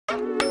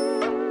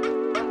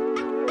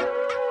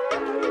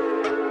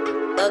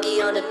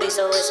Buggy on the beat,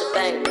 so it's a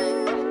bang.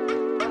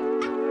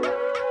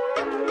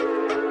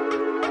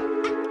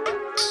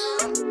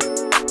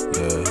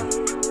 Yeah.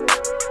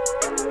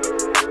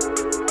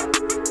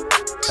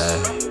 Hey.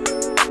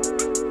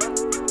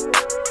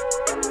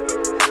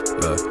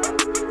 Look.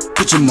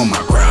 Bitch, I'm on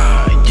my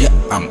grind. Yeah,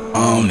 I'm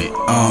on it,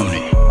 on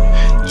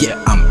it.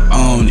 Yeah, I'm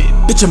on it.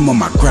 Bitch, I'm on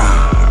my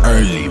grind.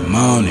 Early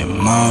morning,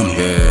 morning.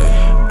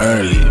 Yeah.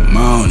 Early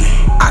morning.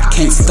 I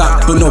can't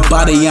stop for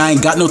nobody, I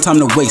ain't got no time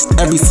to waste.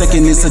 Every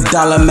second is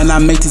 $1, man, I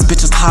make these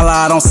bitches holler.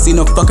 I don't see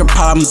no fucking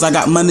problems, I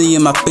got money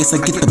in my face, I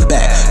get the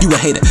bag. You a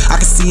hater, I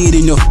can see it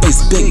in your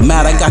face, big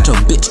mad. I got your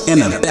bitch in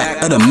the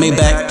back of the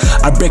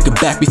Maybach. I break her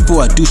back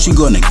before I do, she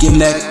gonna get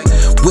neck.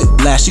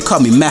 Whiplash, she call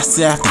me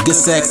master after good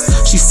sex.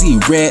 She see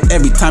red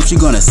every time she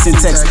gonna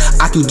syntax.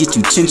 I can get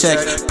you chin check,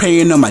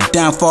 praying on my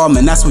downfall,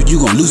 man, that's what you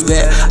gon' lose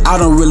bet. I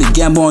don't really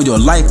gamble on your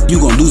life, you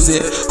gon' lose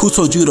it. Who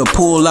told you to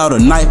pull out a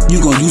knife,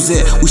 you gon' use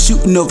it. We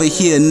shooting over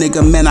here,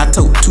 nigga, man, I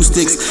tote 2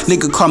 sticks.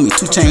 Nigga call me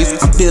 2 chains,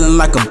 I'm feeling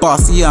like a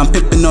boss, yeah, I'm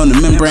pimping on the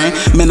membrane.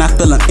 Man, I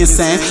feelin'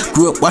 insane,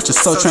 grew up watching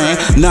Soul Train.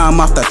 Now I'm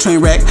off that train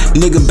wreck,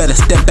 nigga better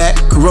step back.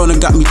 Corona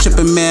got me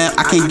trippin', man,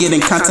 I can't get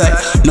in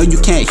contact. No, you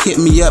can't hit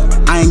me up,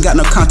 I ain't got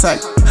no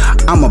contact.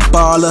 I'm a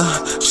baller,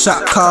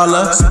 shot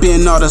caller,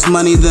 spend all this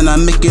money, then I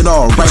make it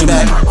all right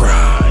back. I'm on my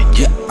grind,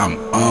 yeah, I'm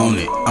on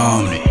it,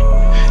 on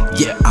it.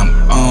 Yeah, I'm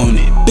on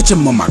it, bitch,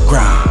 I'm on my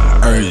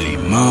grind. Early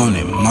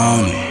morning,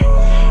 morning.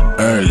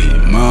 Early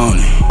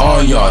morning.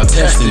 All y'all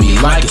testing me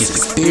like it's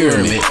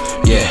experiment.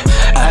 Yeah,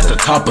 at the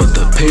top of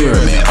the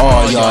pyramid.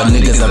 All y'all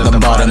niggas at the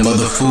bottom of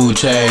the food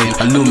chain.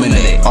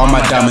 Illuminate, all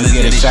my diamonds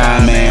get a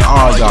shine, man.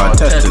 All y'all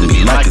testing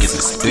me like it's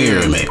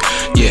experiment.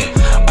 Yeah,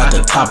 at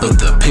the top of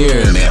the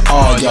pyramid.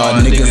 All y'all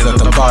niggas at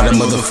the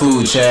bottom of the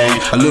food chain.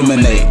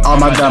 Illuminate, all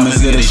my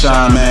diamonds get a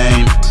shine,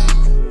 man.